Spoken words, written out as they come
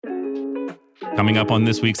Coming up on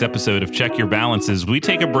this week's episode of Check Your Balances, we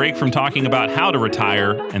take a break from talking about how to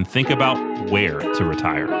retire and think about where to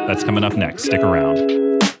retire. That's coming up next. Stick around.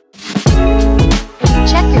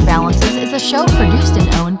 Check Your Balances is a show produced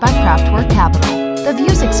and owned by Craftwork Capital. The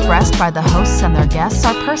views expressed by the hosts and their guests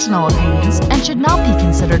are personal opinions and should not be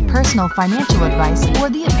considered personal financial advice or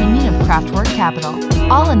the opinion of Craftwork Capital.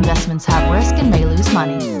 All investments have risk and may lose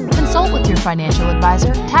money. Consult with your financial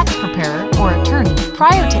advisor, tax preparer, or attorney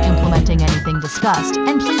prior to implementing anything discussed,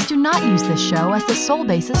 and please do not use this show as the sole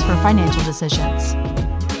basis for financial decisions.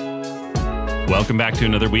 Welcome back to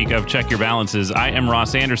another week of Check Your Balances. I am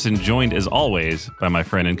Ross Anderson, joined as always by my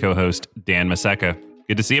friend and co-host Dan Maseka.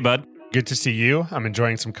 Good to see you, bud. Good to see you. I'm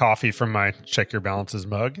enjoying some coffee from my Check Your Balances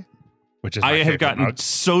mug, which is my I have gotten mug.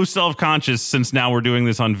 so self-conscious since now we're doing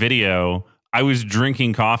this on video. I was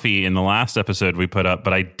drinking coffee in the last episode we put up,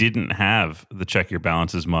 but I didn't have the Check Your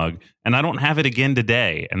Balances mug, and I don't have it again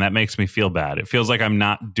today, and that makes me feel bad. It feels like I'm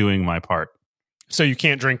not doing my part. So you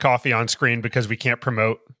can't drink coffee on screen because we can't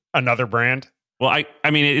promote another brand? Well,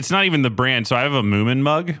 I mean, it's not even the brand. So I have a Moomin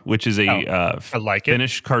mug, which is a I like it.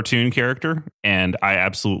 Finnish cartoon character, and I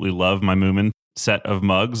absolutely love my Moomin set of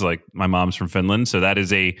mugs. Like, my mom's from Finland, so that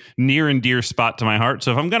is a near and dear spot to my heart.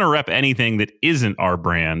 So if I'm going to rep anything that isn't our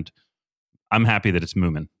brand, I'm happy that it's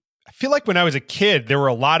Moomin. I feel like when I was a kid, there were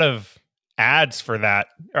a lot of ads for that,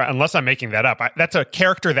 unless I'm making that up. That's a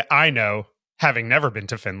character that I know, having never been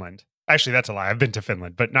to Finland. Actually, that's a lie. I've been to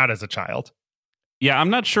Finland, but not as a child. Yeah, I'm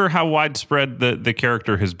not sure how widespread the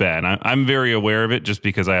character has been. I'm very aware of it just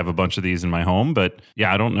because I have a bunch of these in my home. But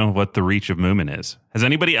yeah, I don't know what the reach of Moomin is. Has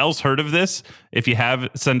anybody else heard of this? If you have,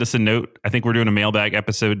 send us a note. I think we're doing a mailbag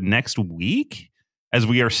episode next week as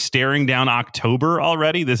we are staring down October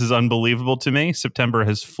already. This is unbelievable to me. September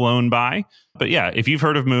has flown by. But yeah, if you've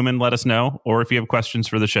heard of Moomin, let us know. Or if you have questions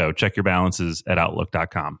for the show, check your balances at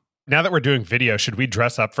outlook.com. Now that we're doing video, should we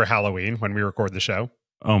dress up for Halloween when we record the show?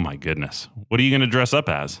 Oh my goodness. What are you going to dress up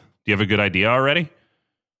as? Do you have a good idea already?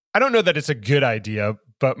 I don't know that it's a good idea,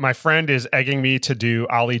 but my friend is egging me to do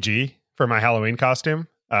Ali G for my Halloween costume,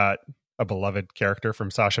 a beloved character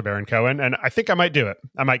from Sacha Baron Cohen, and I think I might do it.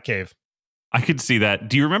 I might cave. I could see that.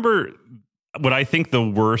 Do you remember what I think the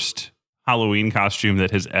worst Halloween costume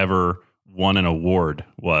that has ever won an award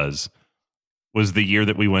was the year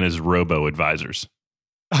that we went as robo-advisors?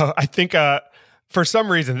 I think for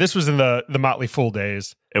some reason, this was in the Motley Fool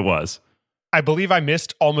days. It was. I believe I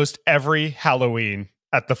missed almost every Halloween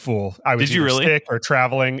at the Fool. I was Did you really? sick or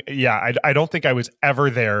traveling. Yeah, I don't think I was ever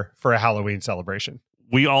there for a Halloween celebration.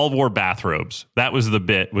 We all wore bathrobes. That was the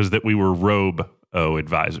bit, was that we were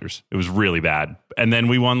robo-advisors. It was really bad. And then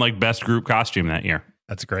we won like best group costume that year.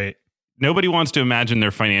 That's great. Nobody wants to imagine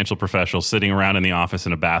their financial professional sitting around in the office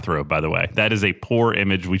in a bathrobe, by the way. That is a poor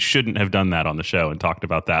image. We shouldn't have done that on the show and talked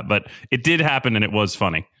about that. But it did happen, and it was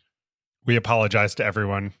funny. We apologize to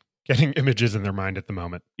everyone getting images in their mind at the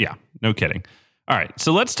moment. Yeah, no kidding. All right,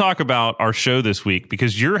 so let's talk about our show this week,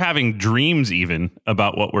 because you're having dreams even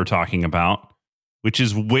about what we're talking about, which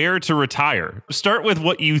is where to retire. Start with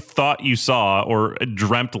what you thought you saw or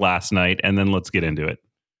dreamt last night, and then let's get into it.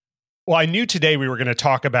 Well, I knew today we were going to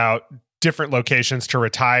talk about different locations to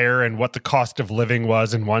retire and what the cost of living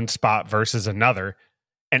was in one spot versus another.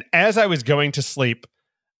 And as I was going to sleep,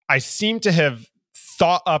 I seemed to have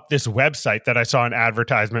thought up this website that I saw an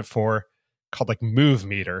advertisement for called like Move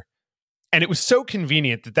Meter. And it was so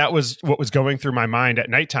convenient that was what was going through my mind at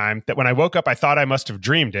nighttime, that when I woke up, I thought I must have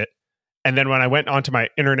dreamed it. And then when I went onto my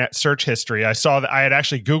internet search history, I saw that I had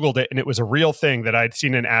actually Googled it, and it was a real thing that I'd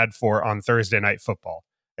seen an ad for on Thursday Night Football.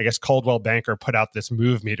 I guess Coldwell Banker put out this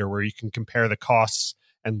Move Meter where you can compare the costs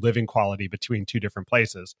and living quality between two different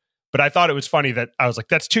places. But I thought it was funny that I was like,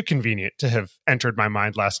 that's too convenient to have entered my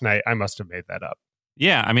mind last night. I must have made that up.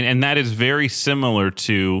 Yeah, I mean, and that is very similar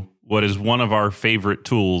to what is one of our favorite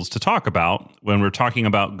tools to talk about when we're talking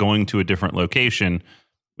about going to a different location,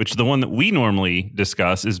 which the one that we normally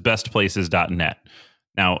discuss is bestplaces.net.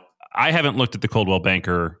 Now, I haven't looked at the Coldwell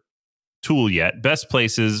Banker tool yet. Best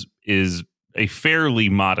Places is a fairly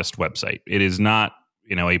modest website. It is not,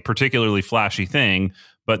 a particularly flashy thing,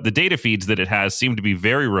 but the data feeds that it has seem to be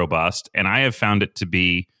very robust, and I have found it to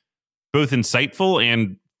be both insightful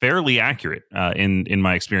and fairly accurate in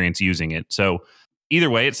my experience using it. So either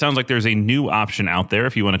way, it sounds like there's a new option out there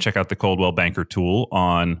if you want to check out the Coldwell Banker tool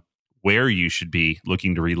on where you should be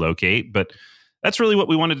looking to relocate. But that's really what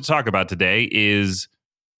we wanted to talk about today, is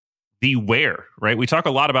the where, right? We talk a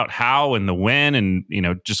lot about how and the when and,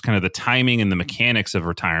 just kind of the timing and the mechanics of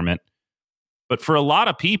retirement. But for a lot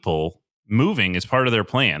of people, moving is part of their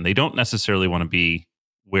plan. They don't necessarily want to be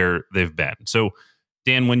where they've been. So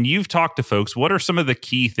Dan, when you've talked to folks, what are some of the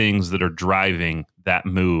key things that are driving that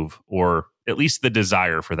move, or at least the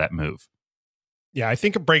desire for that move? Yeah, I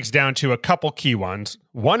think it breaks down to a couple key ones.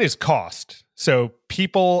 One is cost. So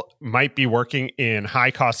people might be working in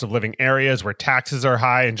high cost of living areas where taxes are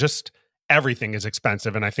high and just everything is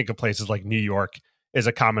expensive. And I think of places like New York is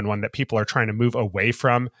a common one that people are trying to move away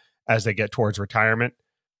from as they get towards retirement.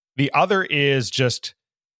 The other is just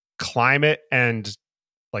climate and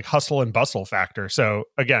like hustle and bustle factor. So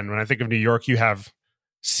again, when I think of New York, you have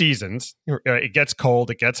seasons. It gets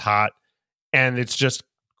cold, it gets hot, and it's just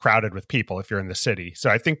crowded with people if you're in the city. So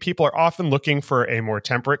I think people are often looking for a more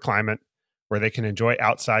temperate climate where they can enjoy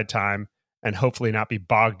outside time and hopefully not be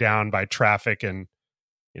bogged down by traffic and,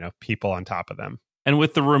 people on top of them. And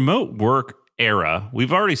with the remote work era,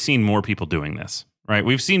 we've already seen more people doing this, right?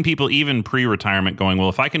 We've seen people even pre-retirement going, well,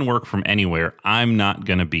 if I can work from anywhere, I'm not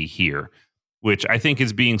going to be here, which I think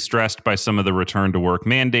is being stressed by some of the return to work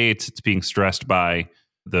mandates. It's being stressed by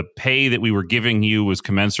the pay that we were giving you was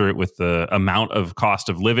commensurate with the amount of cost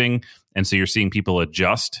of living. And so you're seeing people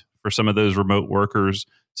adjust for some of those remote workers.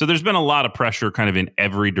 So there's been a lot of pressure kind of in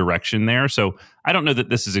every direction there. So I don't know that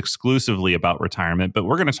this is exclusively about retirement, but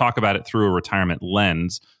we're going to talk about it through a retirement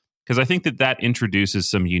lens because I think that introduces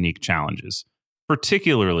some unique challenges,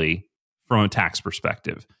 particularly from a tax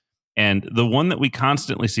perspective. And the one that we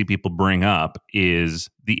constantly see people bring up is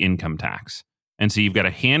the income tax. And so you've got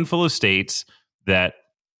a handful of states that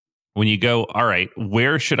when you go, all right,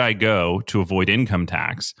 where should I go to avoid income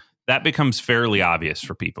tax? That becomes fairly obvious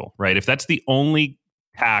for people, right? If that's the only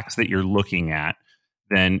tax that you're looking at,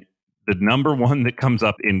 then the number one that comes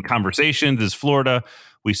up in conversations is Florida.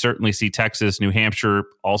 We certainly see Texas, New Hampshire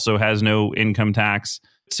also has no income tax.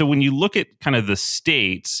 So when you look at kind of the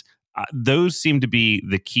states, those seem to be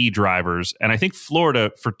the key drivers. And I think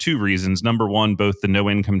Florida for two reasons. Number one, both the no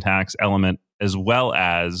income tax element as well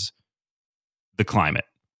as the climate.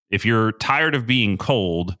 If you're tired of being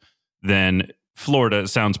cold, then Florida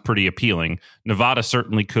sounds pretty appealing. Nevada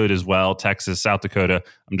certainly could as well. Texas, South Dakota.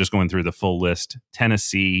 I'm just going through the full list.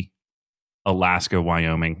 Tennessee, Alaska,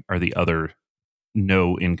 Wyoming are the other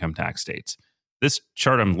no income tax states. This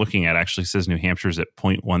chart I'm looking at actually says New Hampshire's at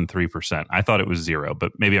 0.13%. I thought it was 0,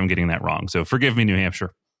 but maybe I'm getting that wrong. So forgive me, New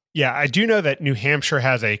Hampshire. Yeah, I do know that New Hampshire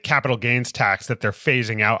has a capital gains tax that they're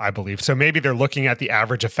phasing out, I believe. So maybe they're looking at the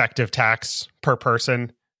average effective tax per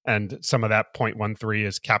person, and some of that 0.13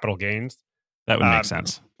 is capital gains. That would make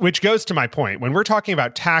sense. Which goes to my point. When we're talking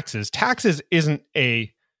about taxes isn't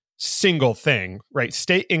a single thing, right?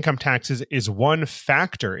 State income taxes is one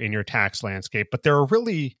factor in your tax landscape, but there are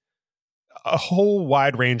really a whole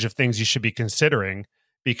wide range of things you should be considering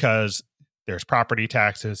because there's property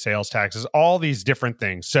taxes, sales taxes, all these different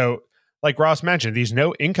things. So like Ross mentioned, these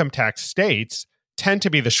no income tax states tend to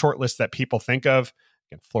be the short list that people think of.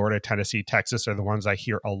 Again, Florida, Tennessee, Texas are the ones I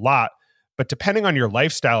hear a lot. But depending on your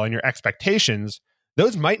lifestyle and your expectations,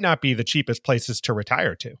 those might not be the cheapest places to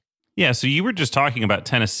retire to. Yeah, so you were just talking about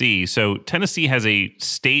Tennessee. So Tennessee has a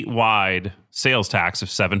statewide sales tax of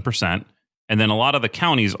 7%. And then a lot of the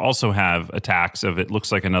counties also have a tax of, it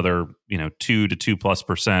looks like another, 2 to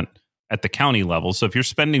 2+% at the county level. So if you're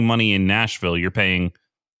spending money in Nashville, you're paying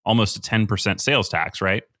almost a 10% sales tax,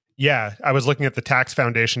 right? Yeah, I was looking at the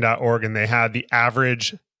taxfoundation.org and they had the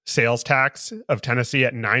average sales tax of Tennessee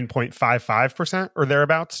at 9.55% or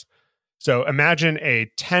thereabouts. So imagine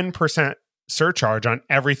a 10% surcharge on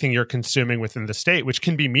everything you're consuming within the state, which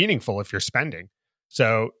can be meaningful if you're spending.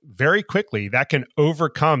 So very quickly, that can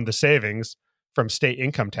overcome the savings from state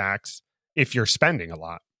income tax if you're spending a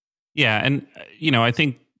lot. Yeah. And,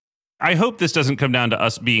 I hope this doesn't come down to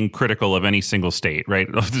us being critical of any single state,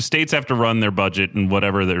 right? The states have to run their budget and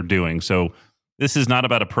whatever they're doing. So this is not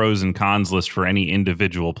about a pros and cons list for any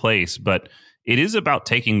individual place, but it is about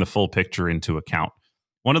taking the full picture into account.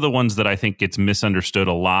 One of the ones that I think gets misunderstood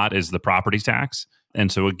a lot is the property tax.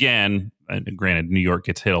 And so again, granted, New York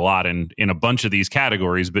gets hit a lot in a bunch of these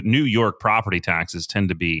categories, but New York property taxes tend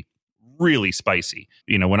to be really spicy.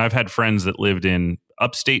 When I've had friends that lived in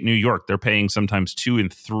upstate New York, they're paying sometimes 2 and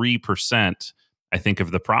 3%, I think,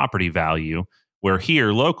 of the property value, where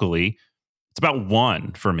here locally, it's about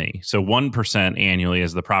 1 for me. So 1% annually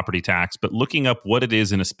as the property tax. But looking up what it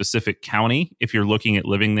is in a specific county, if you're looking at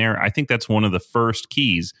living there, I think that's one of the first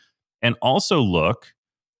keys. And also look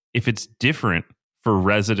if it's different for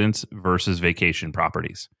residence versus vacation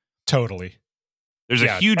properties. Totally. There's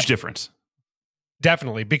a huge difference.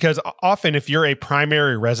 Definitely, because often if you're a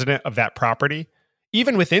primary resident of that property,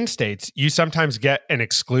 even within states, you sometimes get an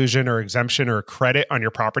exclusion or exemption or a credit on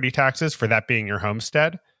your property taxes for that being your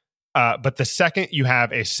homestead. But the second you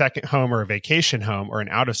have a second home or a vacation home or an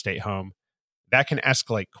out-of-state home, that can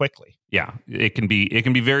escalate quickly. Yeah, it can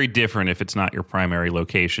be very different if it's not your primary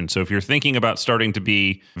location. So if you're thinking about starting to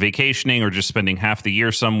be vacationing or just spending half the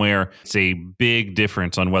year somewhere, it's a big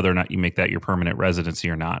difference on whether or not you make that your permanent residency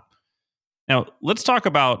or not. Now, let's talk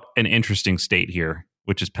about an interesting state here,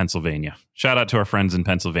 which is Pennsylvania. Shout out to our friends in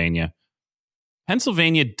Pennsylvania.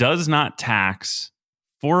 Pennsylvania does not tax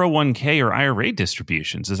 401k or IRA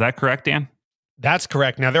distributions. Is that correct, Dan? That's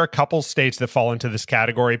correct. Now, there are a couple states that fall into this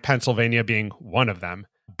category, Pennsylvania being one of them.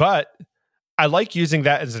 But I like using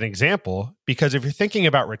that as an example because if you're thinking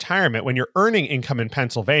about retirement, when you're earning income in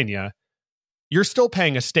Pennsylvania, you're still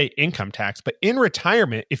paying a state income tax. But in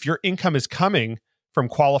retirement, if your income is coming from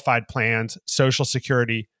qualified plans, Social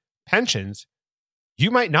Security, pensions, you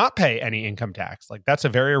might not pay any income tax. Like that's a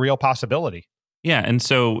very real possibility. Yeah. And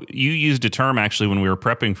so you used a term actually when we were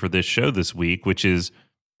prepping for this show this week, which is,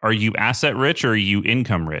 are you asset rich or are you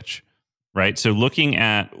income rich? Right. So looking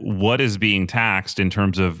at what is being taxed in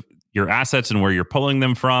terms of your assets and where you're pulling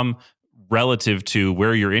them from relative to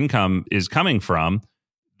where your income is coming from,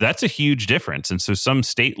 that's a huge difference. And so some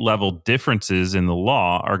state level differences in the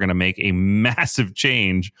law are going to make a massive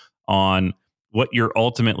change on what you're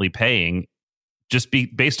ultimately paying just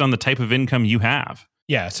based on the type of income you have.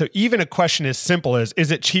 Yeah. So even a question as simple as,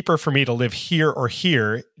 is it cheaper for me to live here or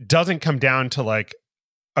here, doesn't come down to like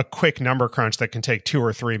a quick number crunch that can take 2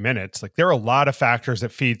 or 3 minutes. Like there are a lot of factors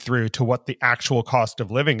that feed through to what the actual cost of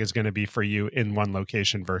living is going to be for you in one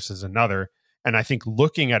location versus another. And I think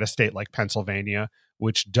looking at a state like Pennsylvania,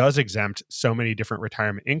 which does exempt so many different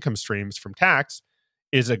retirement income streams from tax,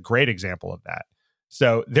 is a great example of that.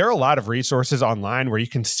 So there are a lot of resources online where you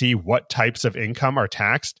can see what types of income are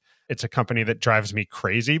taxed. It's a company that drives me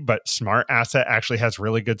crazy, but Smart Asset actually has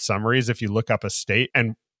really good summaries if you look up a state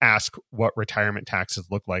and ask what retirement taxes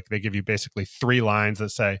look like. They give you basically 3 lines that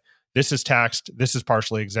say, this is taxed, this is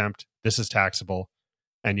partially exempt, this is taxable,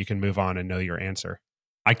 and you can move on and know your answer.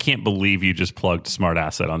 I can't believe you just plugged Smart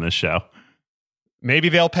Asset on this show. Maybe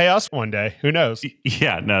they'll pay us one day. Who knows?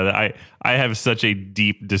 Yeah, no, I have such a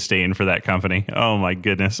deep disdain for that company. Oh my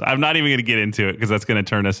goodness. I'm not even going to get into it because that's going to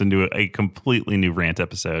turn us into a completely new rant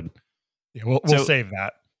episode. Yeah, we'll save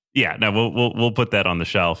that. Yeah, no, we'll put that on the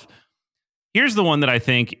shelf. Here's the one that I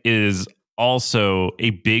think is also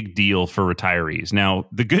a big deal for retirees. Now,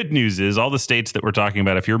 the good news is all the states that we're talking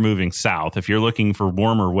about, if you're moving south, if you're looking for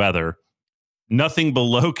warmer weather, nothing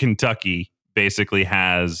below Kentucky basically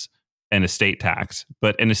has an estate tax.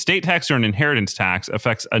 But an estate tax or an inheritance tax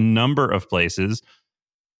affects a number of places,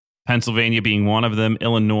 Pennsylvania being one of them,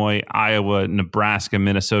 Illinois, Iowa, Nebraska,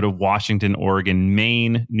 Minnesota, Washington, Oregon,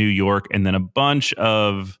 Maine, New York, and then a bunch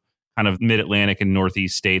of kind of mid-Atlantic and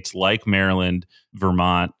Northeast states like Maryland,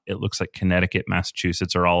 Vermont. It looks like Connecticut,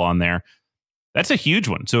 Massachusetts are all on there. That's a huge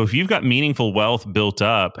one. So if you've got meaningful wealth built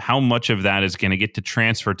up, how much of that is going to get to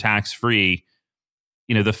transfer tax-free?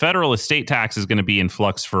 You know, the federal estate tax is going to be in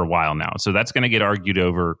flux for a while now. So that's going to get argued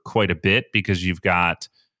over quite a bit because you've got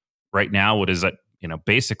right now, what is it? You know,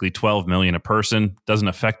 basically 12 million a person. Doesn't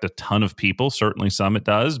affect a ton of people. Certainly some it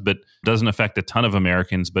does, but doesn't affect a ton of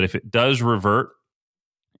Americans. But if it does revert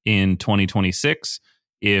in 2026,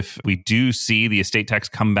 if we do see the estate tax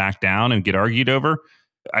come back down and get argued over,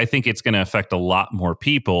 I think it's going to affect a lot more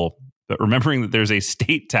people. But remembering that there's a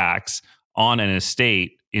state tax on an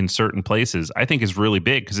estate in certain places, I think is really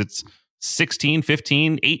big because it's 16,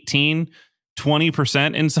 15, 18,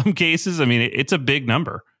 20% in some cases. I mean, it's a big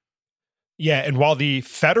number. Yeah, and while the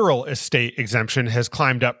federal estate exemption has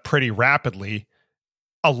climbed up pretty rapidly,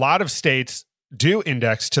 a lot of states do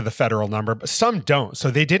index to the federal number, but some don't. So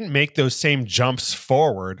they didn't make those same jumps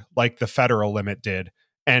forward like the federal limit did.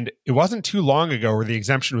 And it wasn't too long ago where the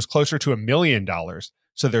exemption was closer to $1 million.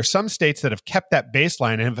 So there's some states that have kept that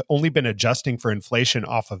baseline and have only been adjusting for inflation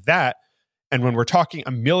off of that. And when we're talking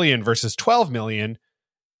 $1 million versus 12 million,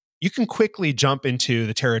 you can quickly jump into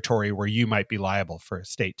the territory where you might be liable for a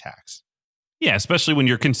state tax. Yeah, especially when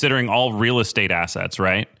you're considering all real estate assets,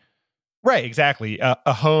 right? Right, exactly.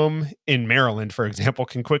 A home in Maryland, for example,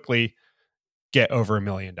 can quickly get over $1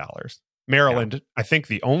 million. Maryland, yeah. I think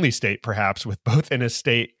the only state perhaps with both an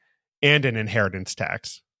estate and an inheritance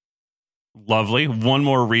tax. Lovely. One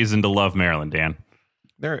more reason to love Maryland, Dan.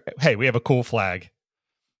 Hey, we have a cool flag.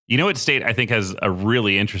 You know what state I think has a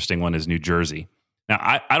really interesting one is New Jersey. Now,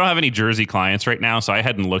 I don't have any Jersey clients right now, so I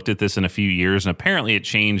hadn't looked at this in a few years, and apparently it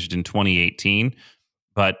changed in 2018.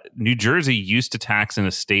 But New Jersey used to tax an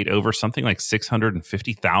estate over something like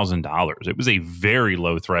 $650,000. It was a very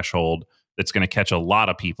low threshold that's going to catch a lot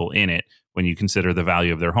of people in it when you consider the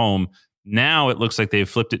value of their home. Now it looks like they've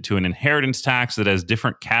flipped it to an inheritance tax that has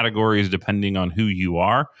different categories depending on who you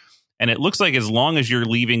are. And it looks like as long as you're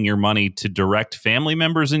leaving your money to direct family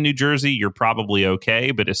members in New Jersey, you're probably okay.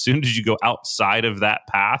 But as soon as you go outside of that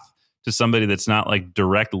path to somebody that's not like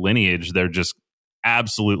direct lineage, they're just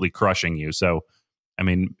absolutely crushing you. So, I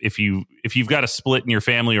mean, if you've got a split in your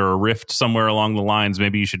family or a rift somewhere along the lines,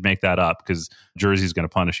 maybe you should make that up because Jersey's going to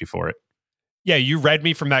punish you for it. Yeah, you read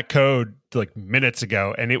me from that code like minutes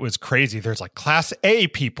ago, and it was crazy. There's like Class A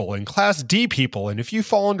people and Class D people, and if you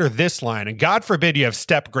fall under this line, and God forbid you have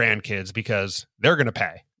step grandkids because they're going to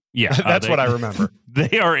pay. Yeah, that's what I remember.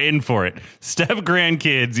 They are in for it. Step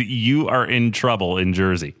grandkids, you are in trouble in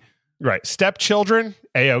Jersey. Right. Stepchildren,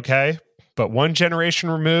 A-okay, but one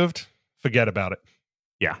generation removed, forget about it.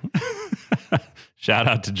 Yeah. Shout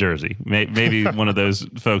out to Jersey. Maybe one of those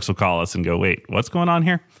folks will call us and go, wait, what's going on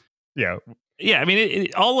here? Yeah. Yeah, I mean,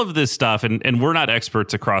 all of this stuff, and we're not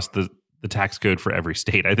experts across the tax code for every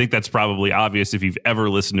state. I think that's probably obvious if you've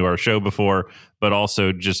ever listened to our show before, but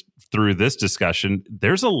also just through this discussion,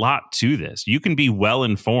 there's a lot to this. You can be well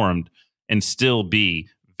informed and still be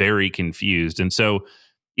very confused. And so,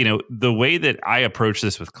 the way that I approach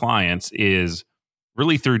this with clients is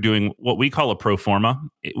really through doing what we call a pro forma.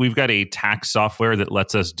 We've got a tax software that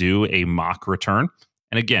lets us do a mock return.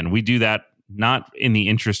 And again, we do that not in the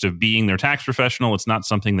interest of being their tax professional. It's not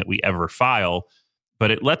something that we ever file,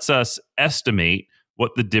 but it lets us estimate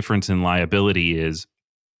what the difference in liability is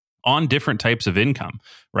on different types of income,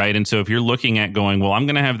 right? And so if you're looking at going, well, I'm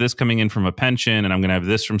going to have this coming in from a pension and I'm going to have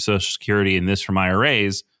this from Social Security and this from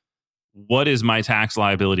IRAs, what is my tax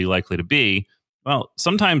liability likely to be? Well,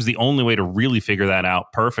 sometimes the only way to really figure that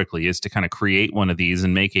out perfectly is to kind of create one of these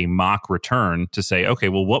and make a mock return to say, okay,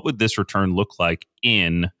 well, what would this return look like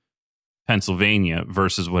in Pennsylvania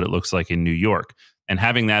versus what it looks like in New York? And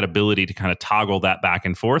having that ability to kind of toggle that back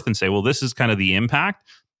and forth and say, well, this is kind of the impact.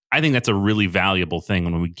 I think that's a really valuable thing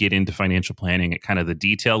when we get into financial planning at kind of the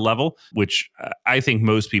detail level, which I think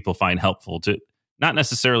most people find helpful to not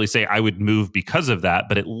necessarily say I would move because of that,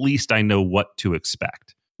 but at least I know what to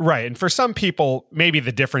expect. Right. And for some people, maybe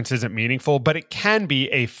the difference isn't meaningful, but it can be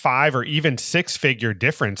a 5 or even 6-figure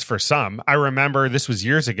difference for some. I remember this was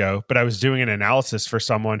years ago, but I was doing an analysis for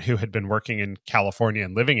someone who had been working in California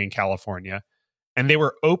and living in California, and they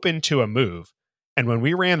were open to a move. And when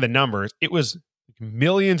we ran the numbers, it was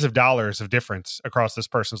millions of dollars of difference across this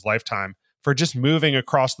person's lifetime for just moving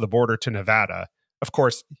across the border to Nevada. Of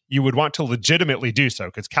course, you would want to legitimately do so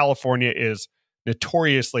because California is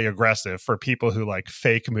notoriously aggressive for people who like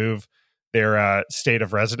fake move their state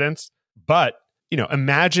of residence. But,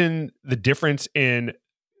 imagine the difference in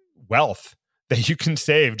wealth that you can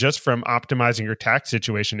save just from optimizing your tax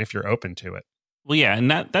situation if you're open to it. Well, yeah. And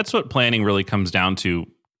that's what planning really comes down to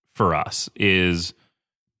for us is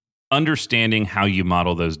understanding how you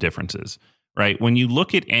model those differences, right? When you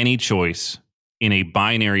look at any choice in a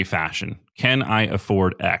binary fashion, can I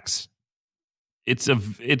afford X?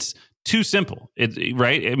 It's too simple,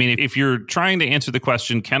 right? I mean, if you're trying to answer the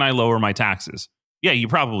question, can I lower my taxes? Yeah, you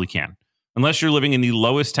probably can. Unless you're living in the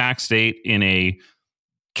lowest tax state in a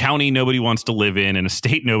county nobody wants to live in a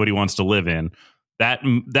state nobody wants to live in,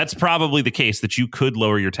 that's probably the case that you could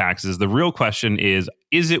lower your taxes. The real question is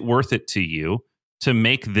it worth it to you to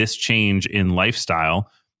make this change in lifestyle?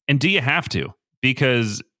 And do you have to?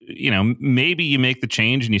 Because, maybe you make the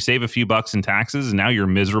change and you save a few bucks in taxes and now you're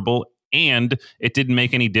miserable and it didn't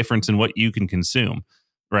make any difference in what you can consume,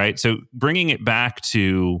 right? So bringing it back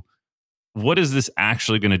to what is this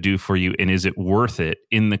actually going to do for you and is it worth it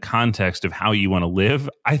in the context of how you want to live?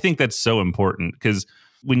 I think that's so important because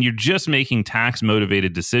when you're just making tax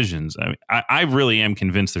motivated decisions, I really am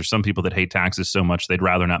convinced there's some people that hate taxes so much they'd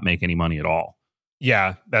rather not make any money at all.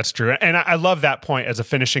 Yeah, that's true. And I love that point as a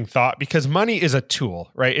finishing thought because money is a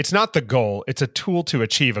tool, right? It's not the goal. It's a tool to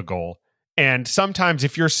achieve a goal. And sometimes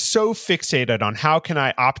if you're so fixated on how can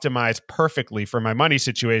I optimize perfectly for my money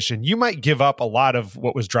situation, you might give up a lot of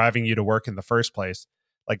what was driving you to work in the first place.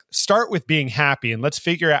 Like start with being happy and let's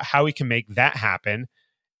figure out how we can make that happen.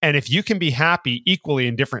 And if you can be happy equally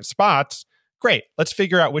in different spots, great. Let's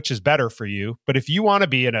figure out which is better for you. But if you want to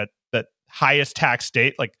be in the highest tax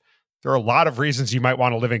state, like there are a lot of reasons you might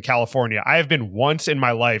want to live in California. I have been once in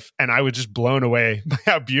my life and I was just blown away by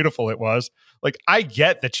how beautiful it was. Like, I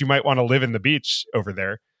get that you might want to live in the beach over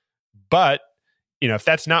there, but, if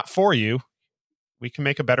that's not for you, we can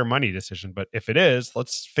make a better money decision. But if it is,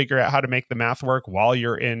 let's figure out how to make the math work while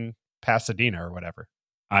you're in Pasadena or whatever.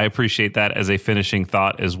 I appreciate that as a finishing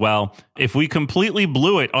thought as well. If we completely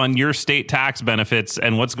blew it on your state tax benefits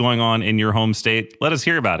and what's going on in your home state, let us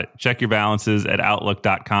hear about it. Check your balances at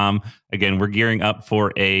Outlook.com. Again, we're gearing up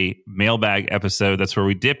for a mailbag episode. That's where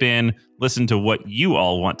we dip in, listen to what you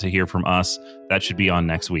all want to hear from us. That should be on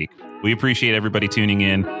next week. We appreciate everybody tuning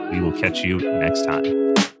in. We will catch you next time.